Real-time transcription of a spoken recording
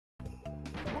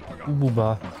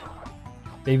Booba.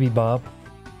 Baby Bop.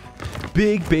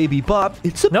 Big baby bop.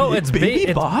 It's a big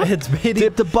baby bop. It's baby.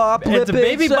 Dip the bop. It's a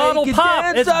baby bottle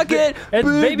pop. It's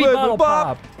baby bottle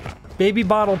pop. Baby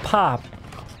bottle pop.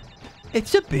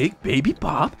 It's a big baby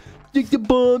bop. Stick the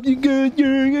bop. You got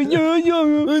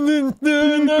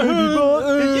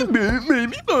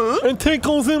baby bop. It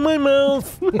tickles in my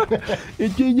mouth.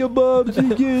 It's in your bop.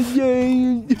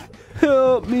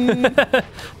 Help me.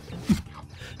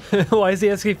 Why is he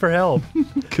asking for help?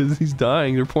 Because he's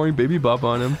dying. They're pouring baby bop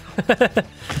on him.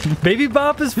 Baby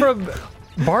Bop is from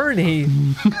Barney.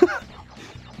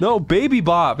 No, baby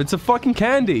bop. It's a fucking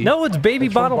candy. No, it's Baby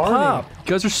Bottle Pop.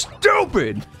 You guys are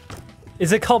stupid.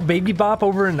 Is it called Baby Bop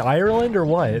over in Ireland or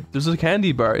what? There's a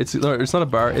candy bar. It's not a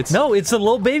bar. It's no, it's the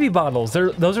little baby bottles.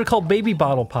 Those are called Baby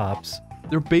Bottle Pops.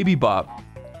 They're baby bop.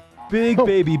 Big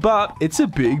baby bop. It's a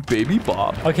big baby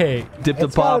bop. Okay. Dip the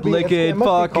pop, lick it,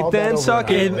 fuck it, then suck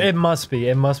it. It must be.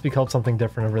 It must be called something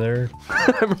different over there.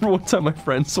 I remember one time my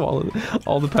friend swallowed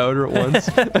all the powder at once.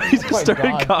 He just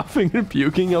started coughing and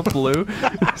puking up blue.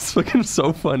 It's fucking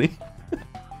so funny.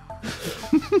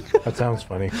 That sounds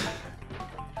funny.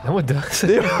 No, it does.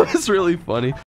 It was really funny.